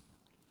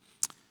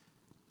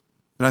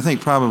 But I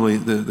think probably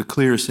the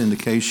clearest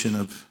indication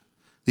of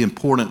the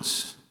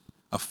importance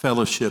of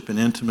fellowship and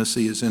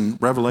intimacy is in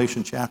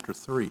Revelation chapter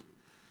 3.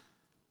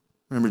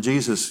 Remember,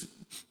 Jesus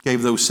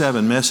gave those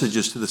 7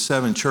 messages to the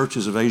 7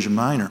 churches of Asia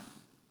Minor.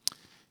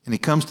 And he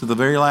comes to the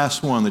very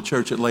last one, the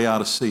church at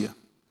Laodicea,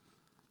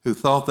 who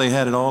thought they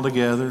had it all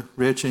together,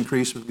 rich,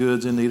 increased with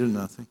goods, and needed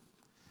nothing.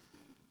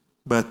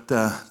 But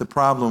the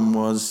problem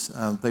was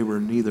they were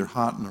neither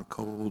hot nor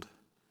cold.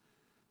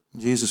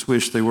 Jesus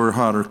wished they were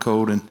hot or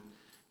cold. And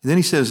then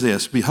he says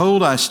this: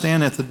 behold, I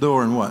stand at the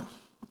door and what?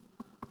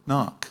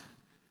 Knock.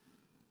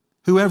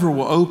 Whoever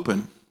will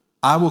open,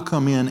 I will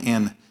come in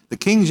and, the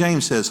King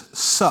James says,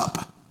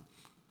 sup.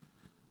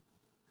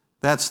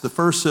 That's the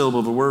first syllable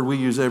of a word we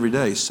use every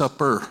day,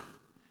 supper.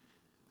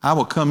 I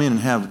will come in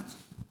and have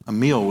a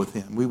meal with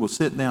him. We will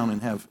sit down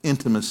and have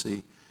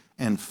intimacy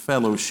and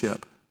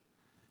fellowship.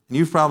 And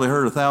you've probably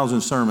heard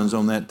 1,000 sermons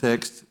on that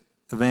text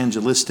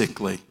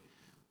evangelistically.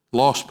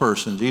 Lost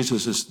person,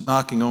 Jesus is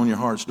knocking on your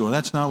heart's door.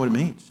 That's not what it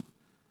means.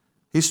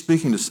 He's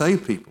speaking to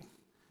saved people.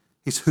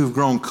 He's who've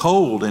grown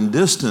cold and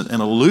distant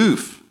and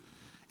aloof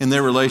in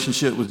their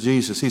relationship with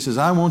Jesus. He says,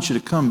 I want you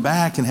to come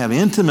back and have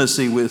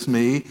intimacy with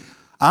me.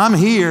 I'm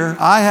here.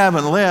 I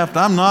haven't left.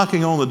 I'm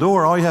knocking on the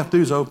door. All you have to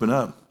do is open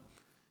up,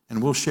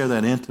 and we'll share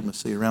that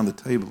intimacy around the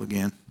table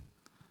again.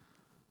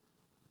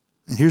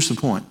 And here's the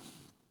point,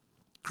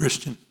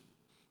 Christian,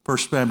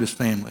 First Baptist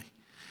family.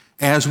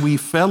 As we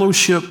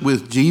fellowship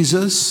with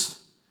Jesus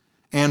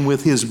and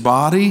with his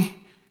body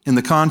in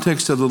the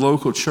context of the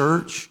local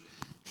church,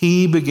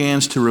 he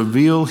begins to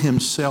reveal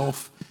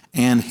himself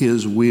and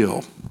his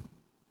will.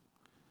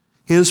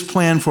 His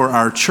plan for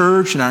our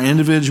church and our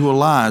individual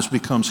lives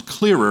becomes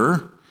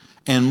clearer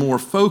and more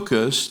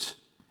focused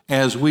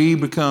as we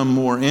become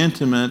more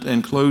intimate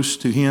and close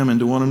to him and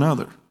to one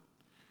another.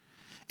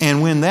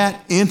 And when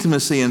that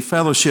intimacy and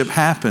fellowship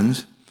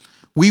happens,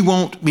 we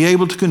won't be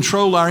able to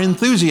control our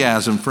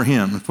enthusiasm for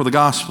him and for the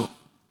gospel.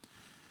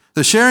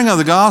 The sharing of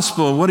the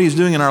gospel and what he's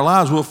doing in our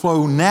lives will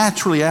flow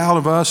naturally out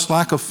of us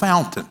like a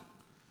fountain.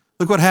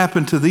 Look what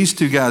happened to these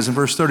two guys in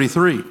verse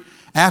 33.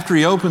 After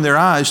he opened their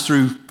eyes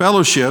through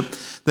fellowship,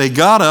 they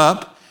got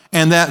up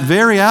and that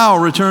very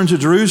hour returned to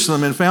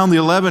Jerusalem and found the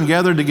 11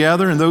 gathered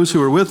together and those who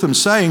were with them,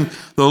 saying,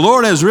 "The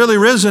Lord has really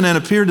risen and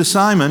appeared to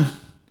Simon."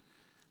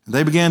 And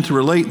they began to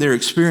relate their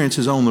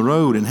experiences on the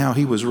road and how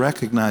he was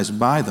recognized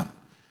by them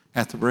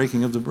at the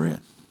breaking of the bread.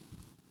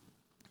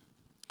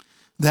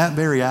 That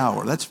very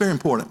hour, that's very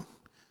important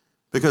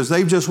because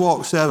they've just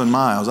walked 7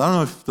 miles. I don't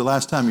know if the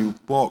last time you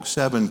walked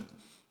 7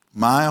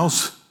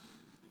 miles,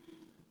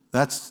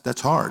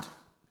 that's hard.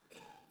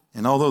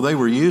 And although they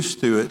were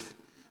used to it,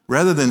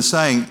 rather than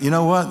saying, you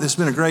know what, this has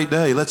been a great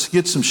day, let's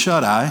get some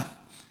shut-eye,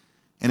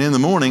 and in the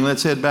morning,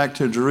 let's head back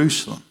to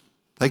Jerusalem.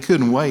 They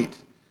couldn't wait.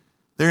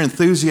 Their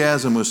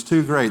enthusiasm was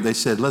too great. They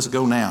said, let's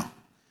go now.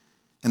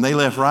 And they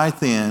left right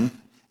then,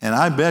 and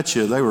I bet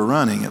you they were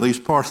running, at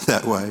least part of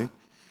that way.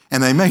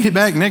 And they made it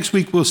back. Next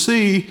week we'll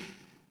see,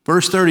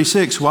 verse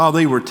 36, while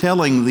they were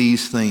telling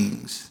these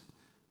things,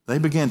 they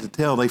began to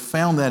tell. They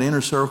found that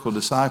inner circle of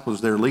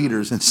disciples, their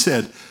leaders, and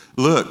said,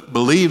 look,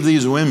 believe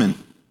these women.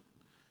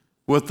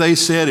 What they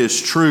said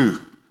is true.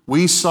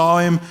 We saw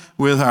him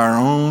with our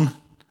own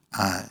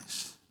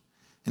eyes.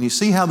 And you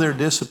see how their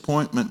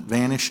disappointment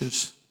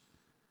vanishes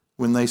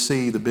when they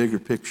see the bigger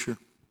picture,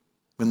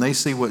 when they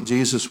see what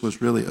Jesus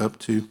was really up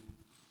to.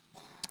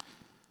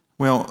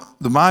 Well,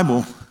 the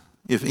Bible,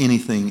 if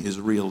anything, is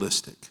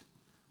realistic.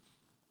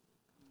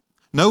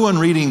 No one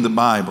reading the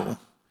Bible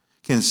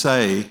can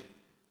say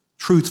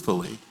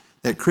truthfully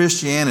that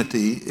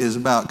Christianity is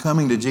about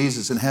coming to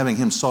Jesus and having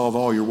him solve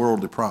all your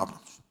worldly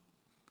problems,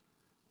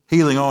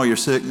 healing all your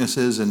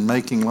sicknesses and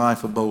making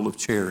life a bowl of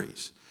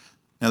cherries.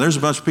 Now, there's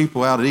a bunch of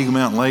people out at Eagle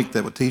Mountain Lake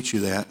that would teach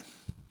you that.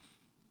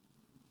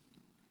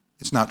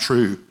 It's not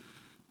true.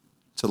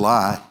 It's a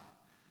lie.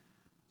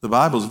 The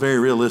Bible is very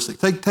realistic.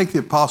 Take the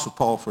Apostle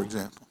Paul, for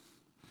example.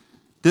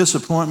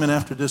 Disappointment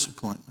after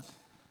disappointment.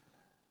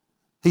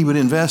 He would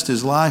invest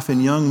his life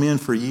in young men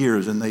for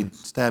years, and they'd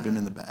stab him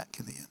in the back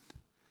in the end.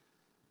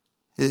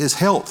 His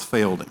health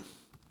failed him.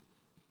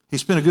 He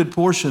spent a good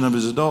portion of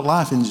his adult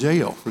life in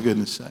jail, for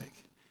goodness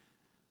sake.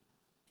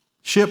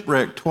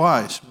 Shipwrecked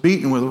twice,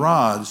 beaten with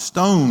rods,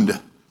 stoned,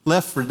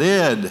 left for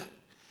dead.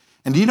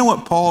 And do you know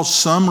what Paul's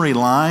summary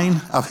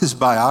line of his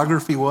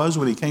biography was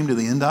when he came to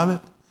the end of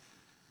it?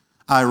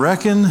 I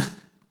reckon,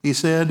 he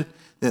said,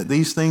 that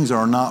these things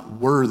are not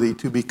worthy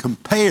to be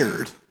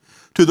compared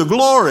to the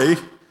glory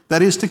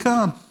that is to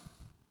come.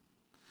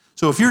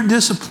 So if you're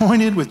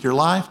disappointed with your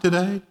life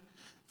today,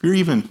 if you're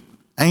even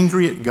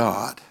angry at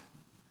God,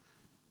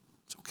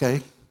 it's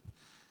okay.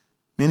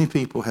 Many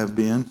people have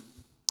been.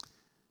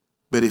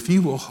 But if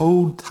you will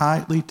hold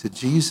tightly to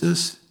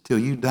Jesus till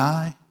you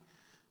die,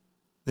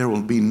 there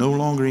will be no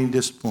longer any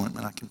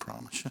disappointment, I can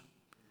promise you.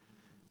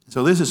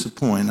 So this is the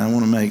point I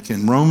want to make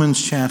in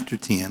Romans chapter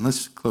 10.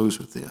 Let's close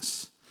with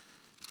this.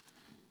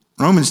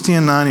 Romans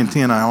 10, 9 and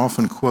 10 I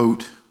often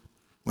quote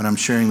when I'm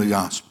sharing the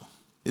gospel.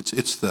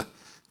 It's the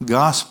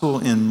gospel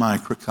in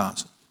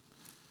microcosm.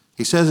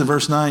 He says in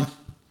verse 9, if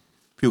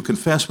you'll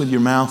confess with your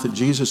mouth that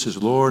Jesus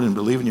is Lord and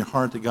believe in your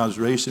heart that God has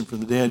raised him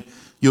from the dead,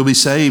 you'll be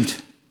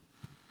saved.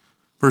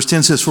 Verse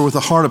 10 says, for with the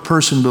heart a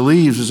person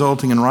believes,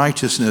 resulting in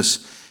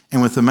righteousness,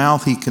 and with the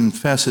mouth he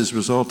confesses,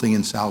 resulting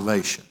in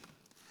salvation.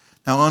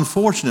 Now,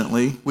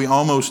 unfortunately, we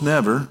almost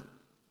never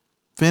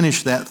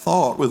finish that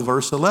thought with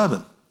verse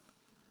 11,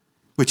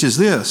 which is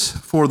this,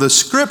 for the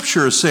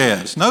Scripture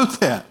says, note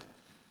that.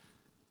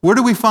 Where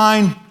do we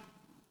find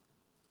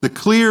the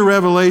clear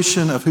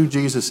revelation of who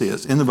Jesus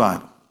is in the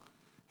Bible?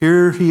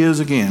 Here he is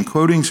again,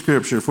 quoting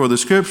Scripture. For the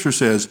Scripture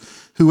says,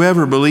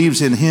 whoever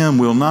believes in him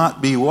will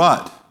not be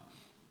what?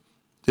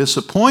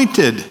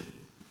 Disappointed.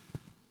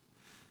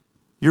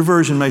 Your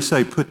version may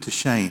say put to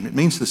shame. It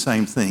means the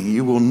same thing.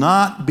 You will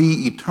not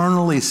be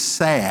eternally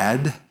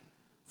sad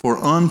for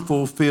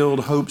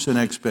unfulfilled hopes and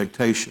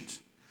expectations.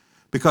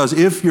 Because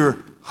if your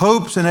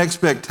hopes and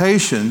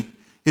expectation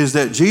is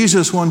that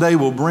Jesus one day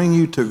will bring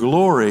you to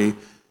glory,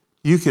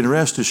 you can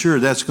rest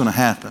assured that's going to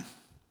happen.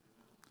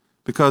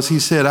 Because he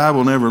said, I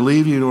will never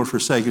leave you nor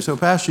forsake you. So,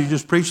 Pastor, you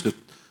just preached a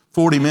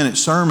 40-minute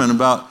sermon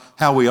about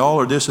how we all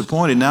are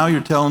disappointed. Now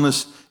you're telling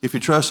us if you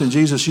trust in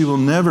Jesus, you will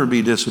never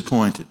be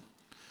disappointed.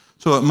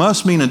 So it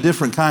must mean a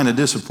different kind of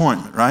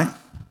disappointment, right?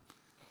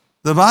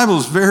 The Bible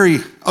is very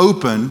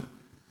open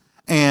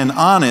and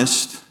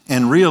honest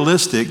and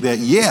realistic that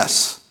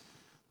yes,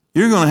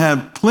 You're going to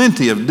have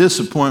plenty of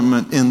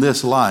disappointment in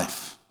this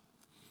life.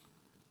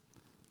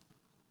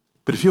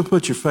 But if you'll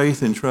put your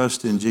faith and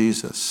trust in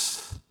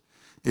Jesus,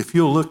 if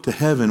you'll look to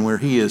heaven where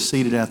he is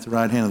seated at the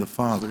right hand of the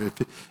Father,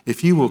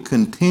 if you will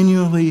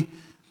continually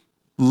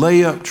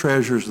lay up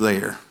treasures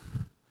there,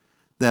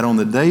 that on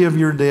the day of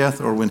your death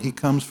or when he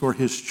comes for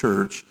his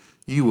church,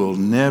 you will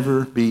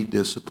never be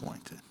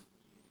disappointed.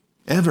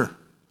 Ever.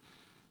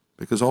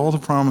 Because all the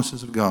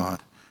promises of God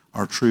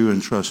are true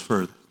and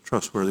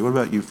trustworthy. What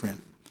about you,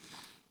 friend?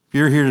 If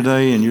you're here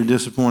today and you're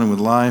disappointed with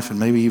life and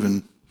maybe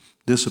even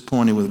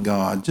disappointed with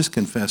God, just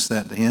confess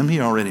that to him. He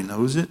already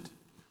knows it.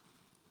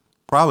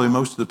 Probably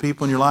most of the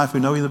people in your life who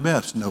know you the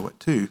best know it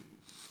too.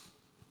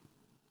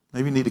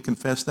 Maybe you need to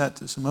confess that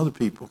to some other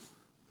people.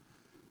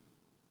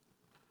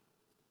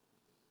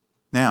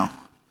 Now,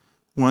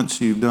 once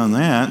you've done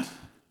that,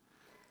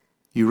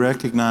 you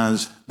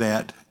recognize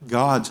that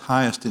God's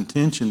highest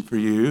intention for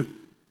you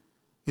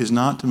is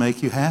not to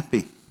make you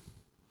happy.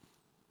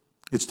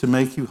 It's to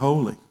make you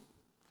holy.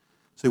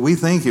 See, we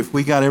think if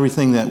we got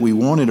everything that we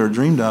wanted or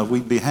dreamed of,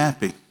 we'd be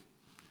happy.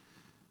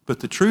 But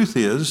the truth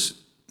is,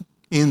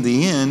 in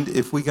the end,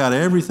 if we got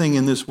everything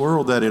in this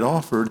world that it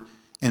offered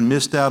and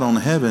missed out on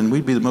heaven,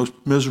 we'd be the most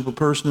miserable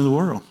person in the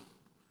world.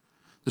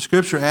 The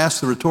scripture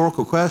asks the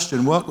rhetorical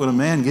question, what would a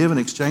man give in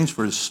exchange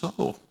for his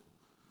soul?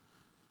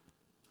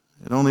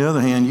 And on the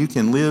other hand, you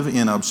can live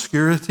in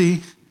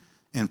obscurity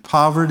and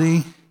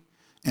poverty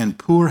and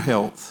poor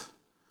health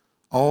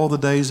all the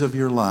days of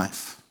your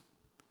life.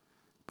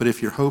 But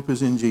if your hope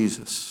is in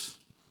Jesus,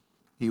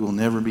 you will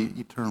never be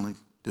eternally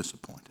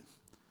disappointed.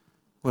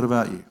 What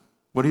about you?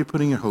 What are you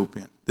putting your hope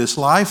in? This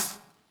life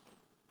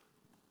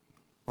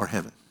or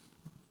heaven?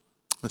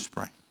 Let's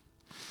pray.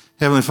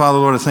 Heavenly Father,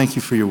 Lord, I thank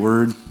you for your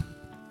word.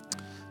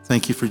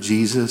 Thank you for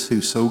Jesus,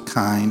 who's so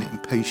kind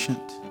and patient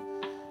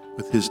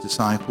with his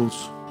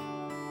disciples.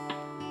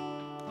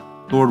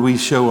 Lord, we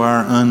show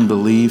our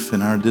unbelief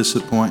and our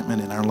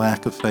disappointment and our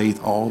lack of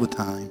faith all the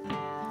time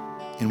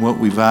in what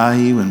we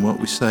value and what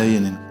we say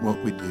and in what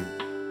we do.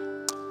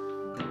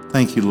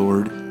 Thank you,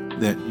 Lord,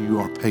 that you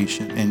are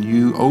patient and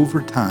you,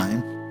 over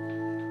time,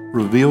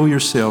 reveal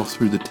yourself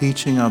through the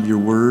teaching of your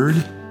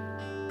word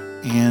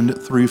and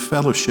through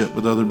fellowship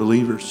with other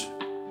believers.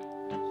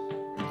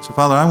 So,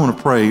 Father, I want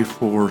to pray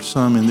for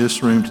some in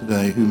this room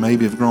today who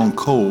maybe have grown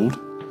cold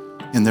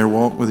in their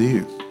walk with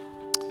you.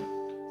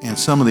 And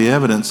some of the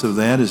evidence of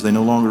that is they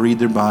no longer read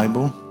their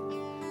Bible.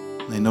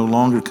 They no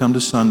longer come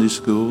to Sunday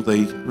school.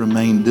 They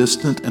remain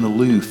distant and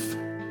aloof.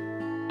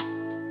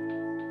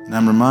 And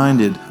I'm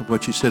reminded of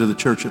what you said to the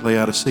church at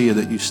Laodicea,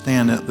 that you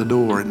stand at the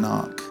door and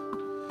knock.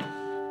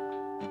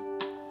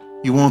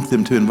 You want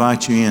them to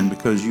invite you in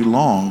because you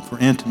long for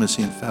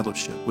intimacy and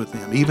fellowship with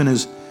them, even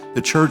as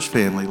the church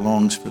family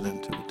longs for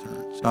them to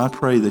return. So I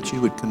pray that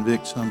you would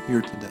convict some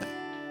here today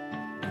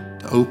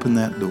to open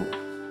that door,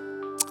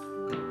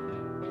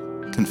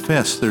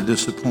 confess their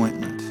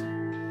disappointment,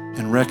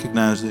 and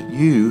recognize that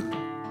you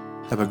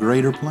have a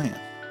greater plan.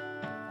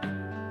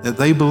 That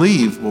they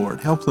believe,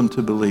 Lord, help them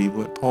to believe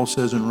what Paul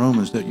says in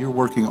Romans, that you're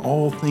working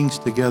all things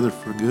together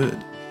for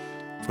good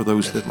for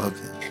those that love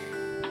him.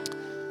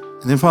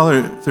 And then,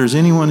 Father, if there's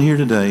anyone here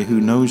today who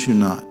knows you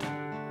not,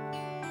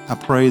 I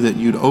pray that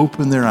you'd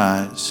open their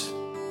eyes,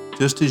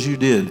 just as you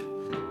did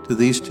to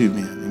these two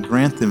men, and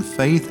grant them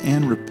faith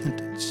and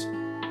repentance.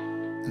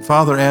 And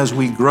Father, as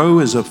we grow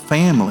as a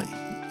family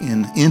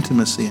in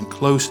intimacy and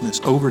closeness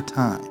over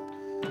time,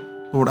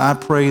 Lord, I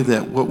pray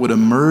that what would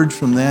emerge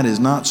from that is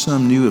not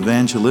some new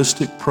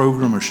evangelistic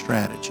program or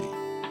strategy,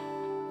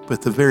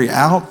 but the very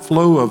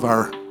outflow of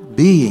our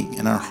being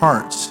and our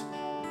hearts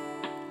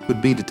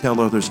would be to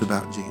tell others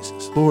about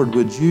Jesus. Lord,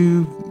 would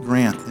you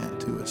grant that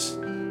to us?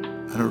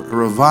 A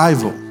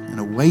revival, an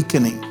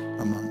awakening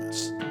among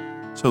us,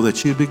 so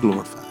that you'd be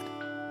glorified.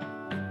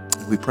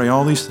 And we pray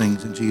all these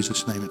things in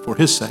Jesus' name and for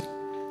his sake.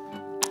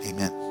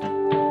 Amen.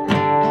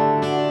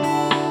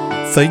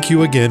 Thank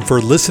you again for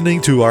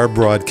listening to our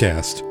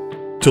broadcast.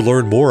 To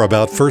learn more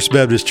about First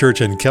Baptist Church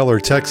in Keller,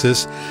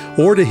 Texas,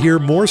 or to hear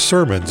more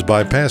sermons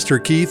by Pastor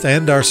Keith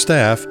and our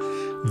staff,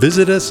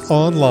 visit us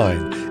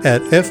online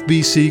at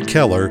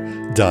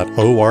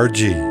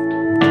fbckeller.org.